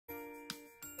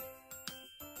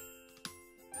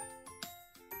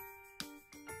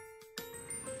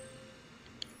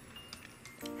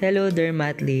Hello there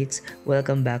mathletes!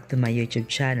 Welcome back to my YouTube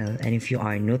channel, and if you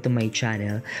are new to my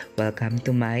channel, welcome to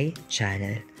my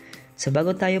channel. So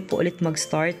bago tayo po ulit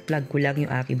mag-start, plug ko lang yung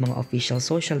aking mga official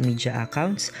social media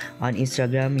accounts. On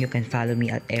Instagram, you can follow me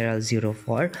at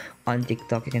Errol04. On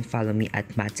TikTok, you can follow me at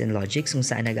Maths and Logics, kung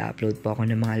saan nag-upload po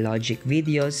ako ng mga logic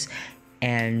videos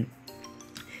and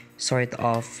sort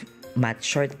of math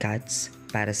shortcuts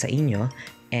para sa inyo.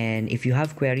 And if you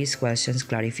have queries, questions,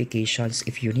 clarifications,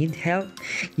 if you need help,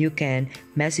 you can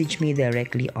message me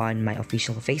directly on my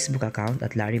official Facebook account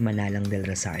at Larry Manalang del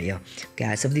Rosario. Okay,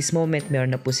 as of this moment,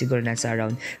 meron na po siguro nasa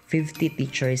around 50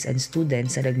 teachers and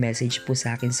students na nag-message po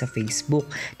sa akin sa Facebook,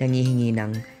 nangihingi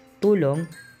ng tulong,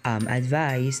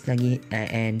 advice,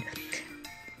 and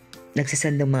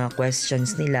nagsasend ng mga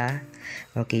questions nila,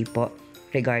 okay po,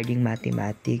 regarding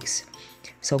mathematics.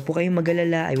 So po kayong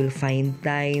mag-alala, I will find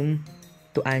time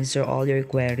to answer all your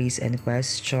queries and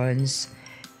questions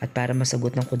at para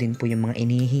masagutan ko din po yung mga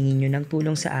inihingi nyo ng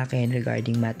tulong sa akin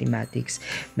regarding mathematics.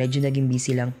 Medyo naging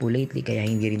busy lang po lately kaya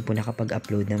hindi rin po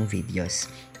nakapag-upload ng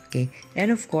videos. Okay?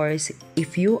 And of course,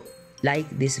 if you like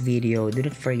this video, do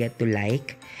not forget to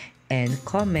like and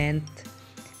comment.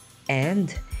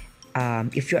 And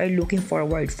if you are looking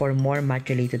forward for more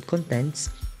math-related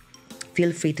contents,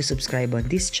 feel free to subscribe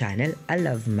on this channel. I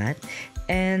love math.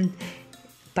 And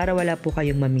para wala po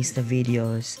kayong ma-miss na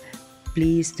videos,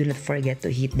 please do not forget to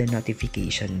hit the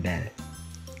notification bell.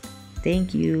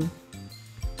 Thank you!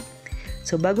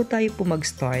 So bago tayo po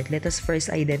mag-start, let us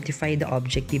first identify the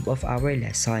objective of our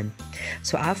lesson.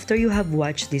 So after you have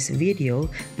watched this video,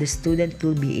 the student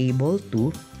will be able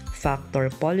to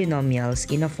factor polynomials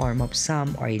in a form of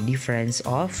sum or difference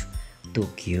of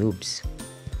two cubes.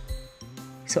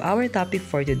 So our topic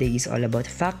for today is all about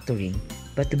factoring.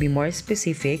 But to be more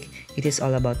specific, it is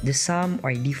all about the sum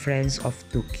or difference of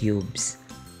two cubes.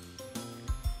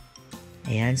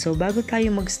 Ayan, so bago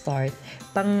tayo mag-start,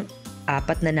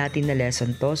 pang-apat na natin na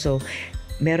lesson to. So,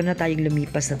 meron na tayong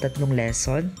lumipas na 3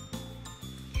 lesson.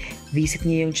 Visit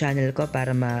niyo yung channel ko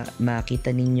para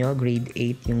makita ninyo grade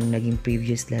 8 yung naging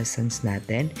previous lessons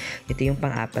natin. Ito yung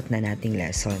pang-apat na nating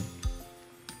lesson.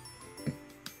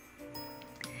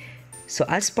 So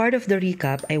as part of the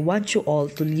recap, I want you all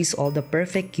to list all the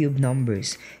perfect cube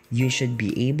numbers. You should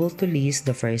be able to list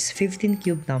the first 15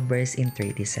 cube numbers in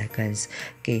 30 seconds.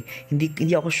 Okay, hindi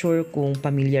ako sure kung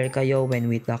familiar kayo when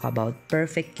we talk about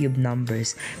perfect cube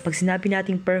numbers. Pag sinabi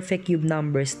nating perfect cube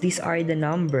numbers, these are the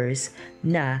numbers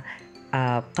na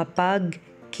kapag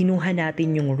kinuha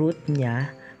natin yung root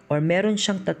niya, or meron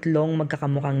siyang tatlong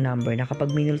magkakamukhang number na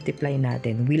kapag minultiply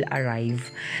natin, will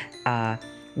arrive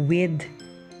with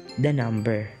the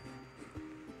number.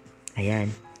 Ayan.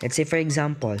 Let's say for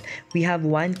example, we have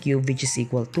 1 cube which is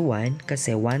equal to 1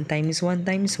 kasi 1 times 1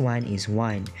 times 1 is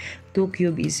 1. 2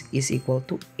 cube is equal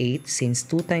to 8 since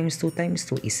 2 times 2 times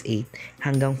 2 is 8.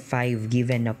 Hanggang 5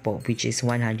 given na po which is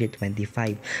 125.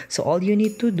 So all you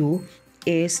need to do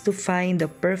is to find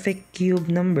the perfect cube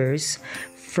numbers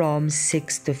from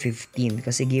 6 to 15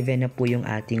 kasi given na po yung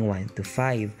ating 1 to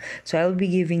 5. So I'll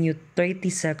be giving you 30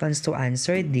 seconds to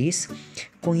answer this.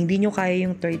 Kung hindi nyo kaya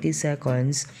yung 30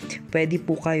 seconds, pwede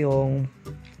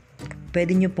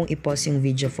nyo pong i-pause yung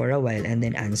video for a while and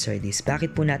then answer this.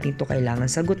 Bakit po natin ito kailangan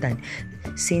sagutan?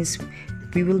 Since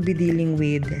we will be dealing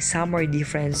with sum or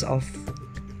difference of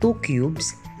two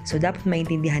cubes, so dapat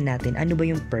maintindihan natin ano ba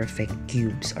yung perfect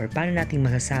cubes or paano natin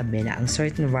masasabi na ang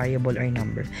certain variable or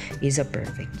number is a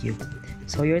perfect cube.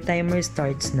 So your timer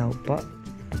starts now po.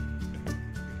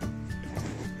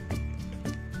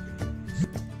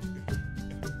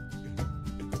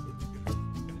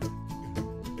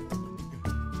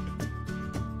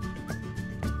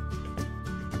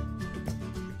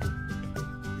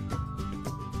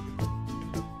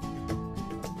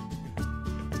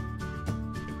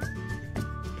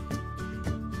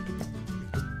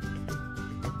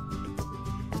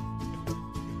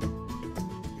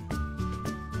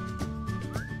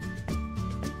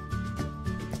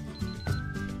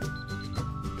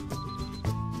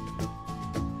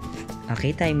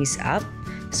 Okay, time is up.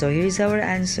 So here's our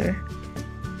answer.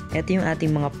 Ito yung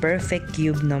ating mga perfect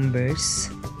cube numbers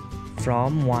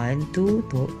from 1 to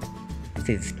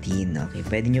 15. Okay,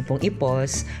 pwede nyo pong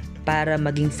i-pause para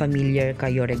maging familiar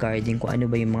kayo regarding kung ano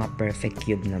ba yung mga perfect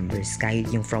cube numbers kahit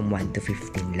yung from 1 to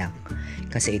 15 lang.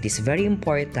 Kasi it is very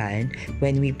important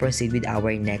when we proceed with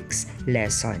our next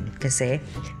lesson. Kasi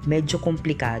medyo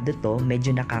komplikado to,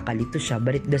 medyo nakakalito siya,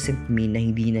 but it doesn't mean na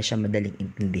hindi na siya madaling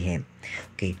intindihin.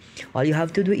 Okay, all you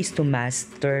have to do is to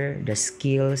master the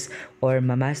skills or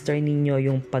ma-master ninyo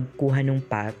yung pagkuha ng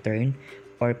pattern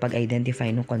or pag-identify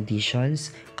ng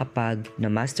conditions. Kapag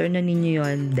na-master na ninyo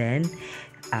yon, then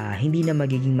hindi na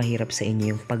magiging mahirap sa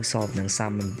inyo yung pag-solve ng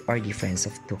sum or difference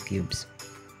of two cubes.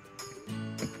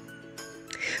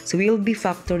 So, we will be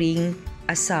factoring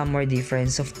a sum or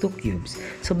difference of two cubes.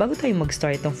 So, bago tayo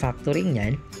mag-start ng factoring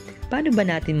yan, paano ba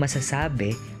natin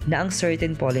masasabi na ang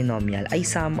certain polynomial ay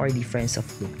sum or difference of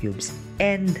two cubes?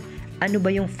 And ano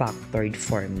ba yung factored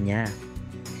form niya?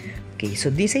 Okay,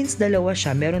 so since dalawa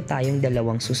siya, meron tayong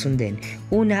dalawang susundin.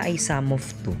 Una ay sum of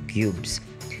two cubes.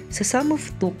 Sa sum of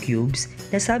two cubes,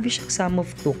 nasabi siyang sum of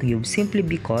two cubes simply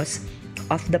because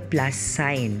of the plus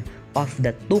sign of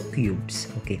the two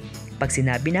cubes. Okay, pag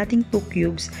sinabi nating two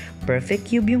cubes, perfect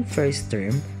cube yung first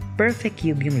term, perfect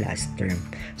cube yung last term.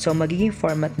 So, magiging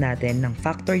format natin ng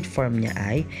factored form niya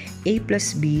ay a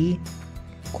plus b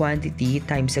quantity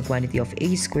times the quantity of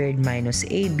a squared minus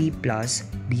ab plus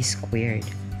b squared.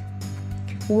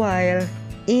 While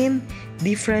in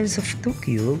difference of two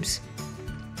cubes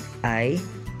ay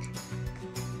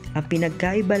ang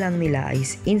pinagkaiba lang nila ay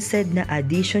instead na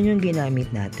addition yung ginamit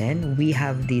natin, we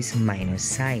have this minus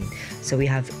sign. So we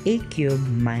have a cube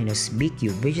minus b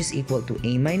cube, which is equal to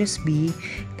a minus b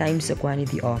times the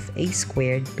quantity of a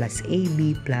squared plus ab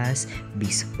plus b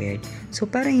squared. So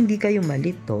para hindi kayo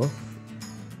malito,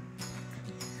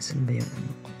 saan ba yung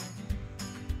ano ko?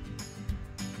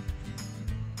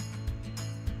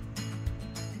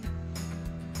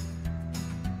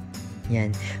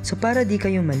 Yan. So para di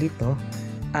kayo malito,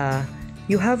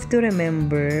 you have to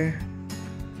remember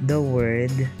the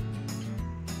word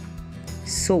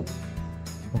soap.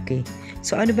 Okay?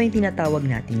 So, ano ba yung tinatawag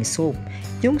natin soap?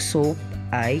 Yung soap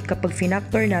ay, kapag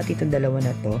finactor natin itong dalawa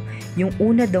na to, yung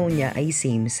una daw niya ay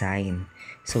same sign.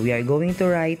 So, we are going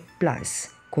to write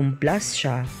plus. Kung plus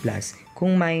siya, plus.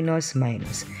 Kung minus,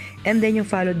 minus. And then, yung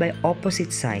followed by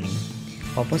opposite sign.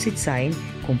 Opposite sign,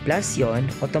 kung plus yon,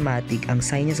 automatic, ang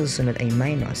sign niya sa susunod ay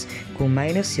minus. Kung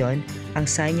minus yon, ang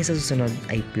sign niya sa susunod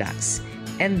ay plus.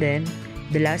 And then,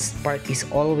 the last part is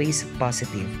always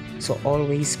positive. So,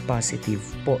 always positive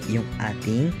po yung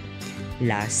ating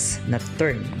last na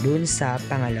term dun sa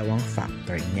pangalawang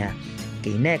factor niya.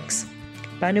 Okay, next.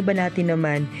 Paano ba natin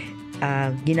naman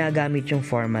ginagamit yung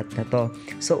format na to?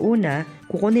 So, una,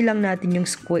 kukunin lang natin yung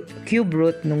cube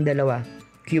root ng dalawa.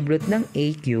 Cube root ng a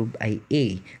cube ay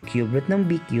a. Cube root ng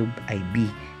b cube ay b.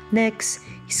 Next,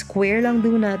 square lang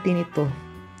doon natin ito.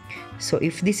 So,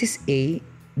 if this is a,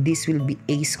 this will be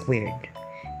a squared.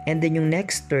 And then yung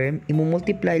next term,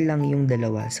 imumultiply lang yung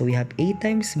dalawa. So, we have a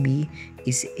times b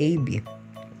is ab.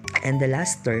 And the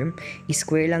last term,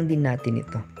 square lang din natin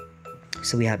ito.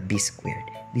 So, we have b squared.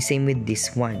 The same with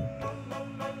this one.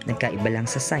 Nagkaiba lang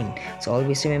sa sign. So,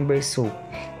 always remember, so,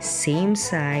 same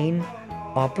sign,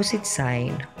 opposite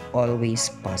sign,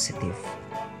 always positive.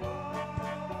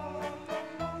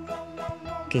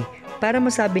 Okay, para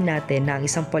masabi natin na ang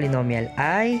isang polynomial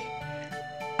ay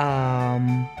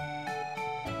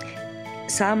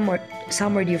sum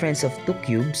or difference of two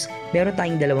cubes, meron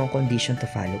tayong dalawang condition to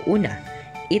follow. Una,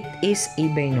 it is a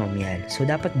binomial. So,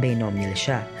 dapat binomial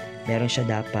siya. Meron siya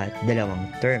dapat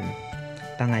dalawang term.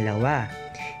 Pangalawa,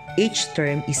 each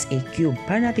term is a cube.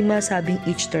 Para natin masabing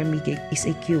each term is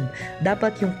a cube,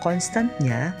 dapat yung constant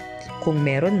niya, kung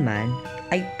meron man,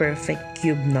 ay perfect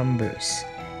cube numbers.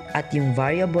 At yung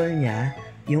variable niya,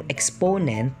 yung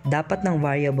exponent, dapat ng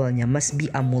variable niya must be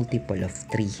a multiple of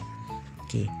 3.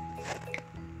 Okay.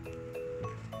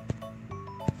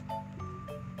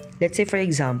 Let's say for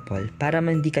example, para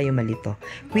man di kayo malito,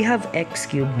 we have x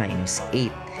cubed minus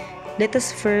 8. Let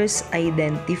us first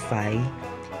identify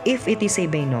if it is a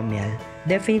binomial.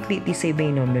 Definitely it is a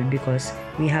binomial because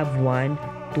we have 1,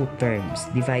 2 terms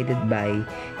divided by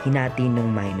hinati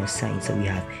ng minus sign. So we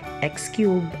have x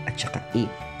cubed at saka 8.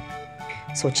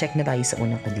 So check na tayo sa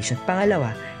unang condition.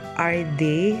 Pangalawa, are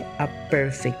they a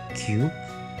perfect cube?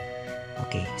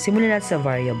 Okay, simulan natin sa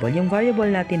variable. Yung variable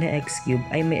natin na x cubed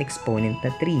ay may exponent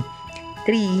na 3.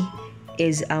 3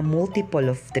 is a multiple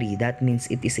of 3. That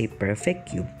means it is a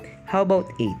perfect cube. How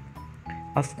about 8?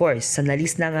 Of course, sa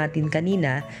nalis na natin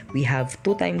kanina, we have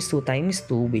 2 times 2 times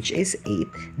 2, which is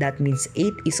 8. That means 8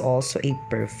 is also a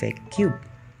perfect cube.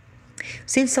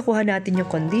 Since nakuha natin yung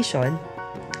condition,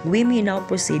 we may now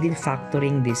proceed in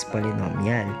factoring this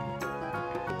polynomial.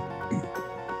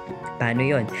 Paano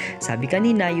yon? Sabi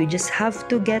kanina, you just have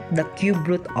to get the cube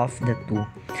root of the 2.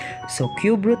 So,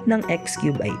 cube root ng x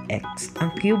cube ay x.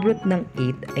 Ang cube root ng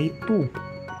 8 ay 2.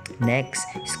 Next,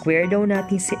 square daw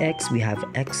natin si x, we have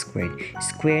x squared.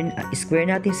 Square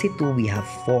natin si 2, we have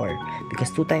 4. Because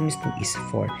 2 times 2 is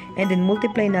 4. And then,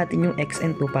 multiply natin yung x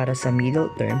and 2 para sa middle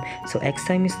term. So, x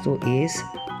times 2 is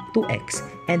 2x.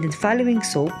 And then, following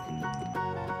soap,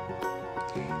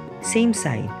 same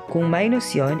sign. Kung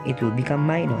minus yon, it will become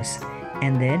minus.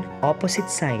 And then, opposite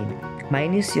sign.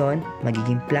 Minus yon,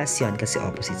 magiging plus yon kasi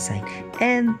opposite sign.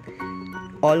 And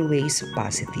always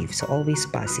positive. So, always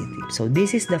positive. So,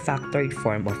 this is the factored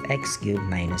form of x cubed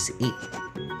minus 8.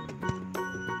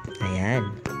 Ayan.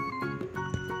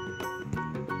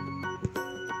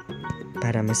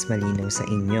 Para mas malinaw sa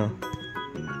inyo.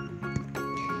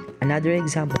 Another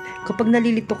example. Kapag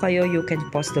nalilito kayo, you can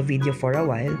pause the video for a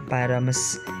while para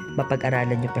mas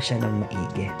mapag-aralan nyo pa siya ng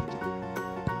maigi.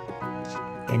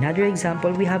 Another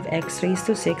example, we have x raised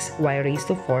to 6, y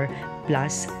raised to 4,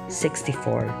 plus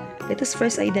 64. Let us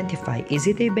first identify, is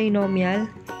it a binomial?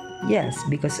 Yes,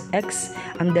 because x,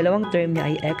 ang dalawang term niya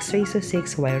ay x raised to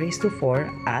 6, y raised to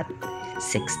 4, at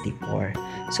 64.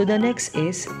 So the next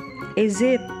is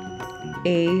it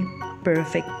a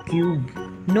perfect cube?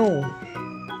 No,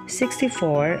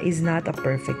 64 is not a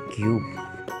perfect cube.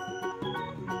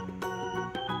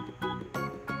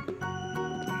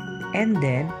 And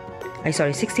then,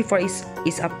 64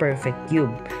 is a perfect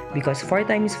cube because 4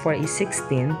 times 4 is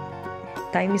 16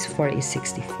 times 4 is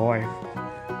 64.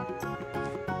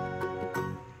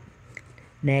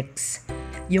 Next,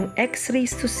 yung x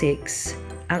raised to 6,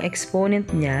 ang exponent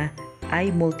niya ay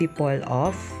multiple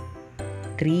of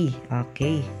 3.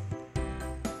 Okay.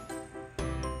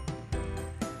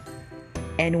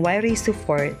 And y raised to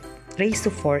 4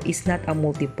 is not a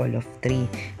multiple of 3.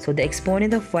 So the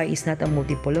exponent of y is not a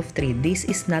multiple of 3. This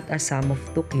is not a sum of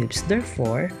 2 cubes.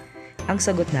 Therefore, ang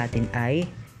sagot natin ay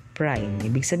prime.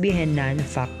 Ibig sabihin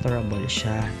non-factorable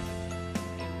siya.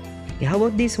 Okay, how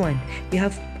about this one? We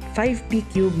have 5p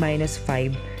cubed minus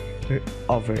 5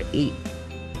 over 8.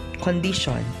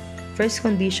 Condition. First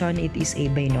condition, it is a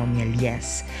binomial.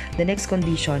 Yes. The next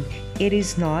condition, it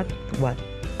is not what?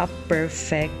 A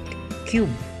perfect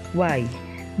cube. Why?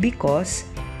 Because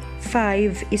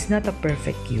 5 is not a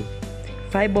perfect cube.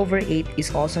 5 over 8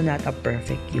 is also not a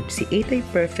perfect cube. Si 8 ay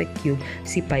perfect cube,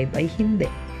 si 5 ay hindi.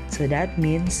 So that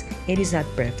means it is not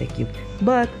perfect cube.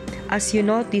 But as you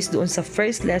notice doon sa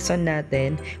first lesson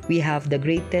natin, we have the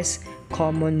greatest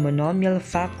common monomial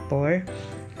factor.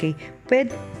 Okay,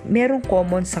 merong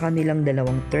common sa kanilang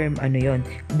dalawang term. Ano yon?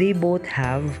 They both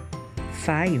have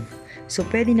 5. So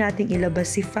pwede nating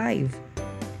ilabas si 5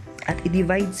 at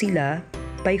i-divide sila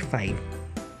by 5.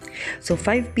 So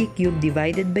 5p cubed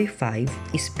divided by 5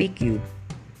 is p cubed.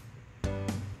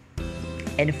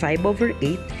 And 5 over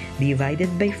 8 divided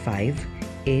by 5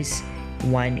 is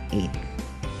 1/8.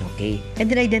 Okay? And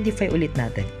then identify ulit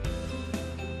natin.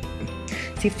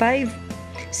 Si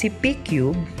p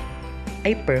cubed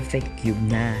ay perfect cube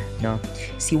na, no?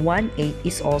 Si 1/8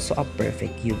 is also a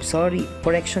perfect cube. Sorry,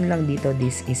 correction lang dito,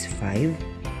 this is 5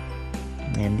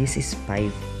 and this is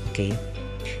 5. Okay?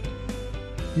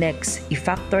 Next,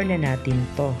 i-factor na natin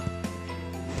to.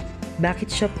 Bakit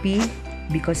siya p?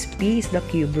 Because p is the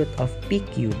cube root of p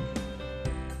cube.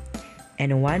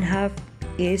 And 1/2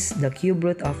 is the cube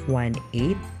root of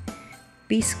 1/8.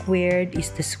 P squared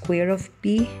is the square of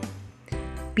p.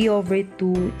 P over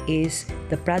 2 is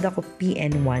the product of p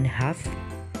and 1/2.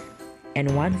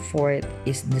 And 1/4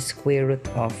 is the square root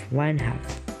of 1/2.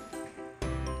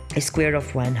 A square of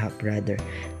 1/2 rather.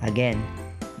 Again,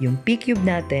 yung p cube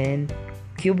natin,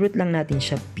 cube root lang natin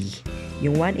siya p.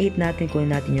 Yung 1/8 natin,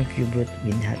 kunin natin yung cube root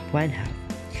with 1/2.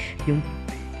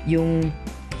 Yung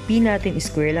p natin,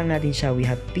 square lang natin siya, we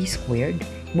have p squared.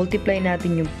 Multiply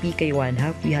natin yung p kay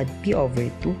 1/2, we had p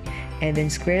over 2. And then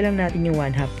square lang natin yung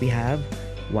 1/2, we have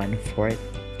 1/4.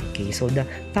 Okay, so the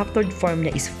factored form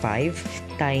niya is 5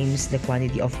 times the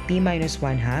quantity of p minus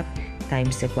 1/2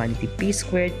 times the quantity p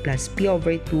squared plus p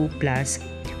over 2 plus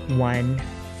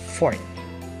 1/4.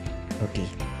 Okay,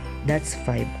 that's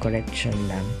 5. Correction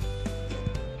lang.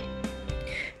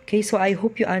 Okay, so I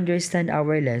hope you understand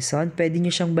our lesson. Pwede nyo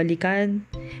siyang balikan,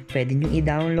 pwede nyo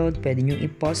i-download, pwede nyo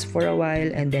i-pause for a while,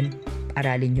 and then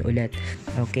aralin nyo ulit.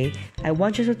 Okay? I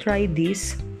want you to try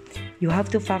this. You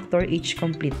have to factor each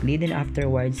completely, then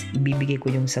afterwards, ibibigay ko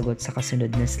yung sagot sa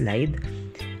kasunod na slide.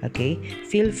 Okay?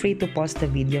 Feel free to pause the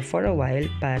video for a while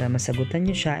para masagutan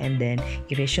nyo siya, and then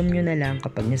i-resume nyo na lang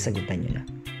kapag nasagutan nyo na.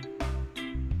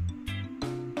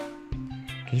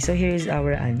 Okay, so here is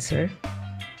our answer.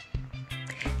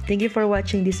 Thank you for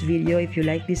watching this video. If you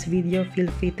like this video, feel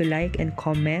free to like and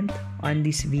comment on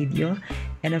this video.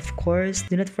 And of course,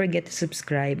 do not forget to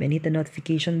subscribe and hit the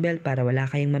notification bell para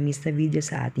wala kayong ma-miss na video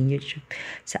sa ating YouTube,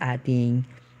 sa ating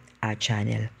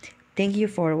channel. Thank you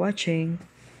for watching.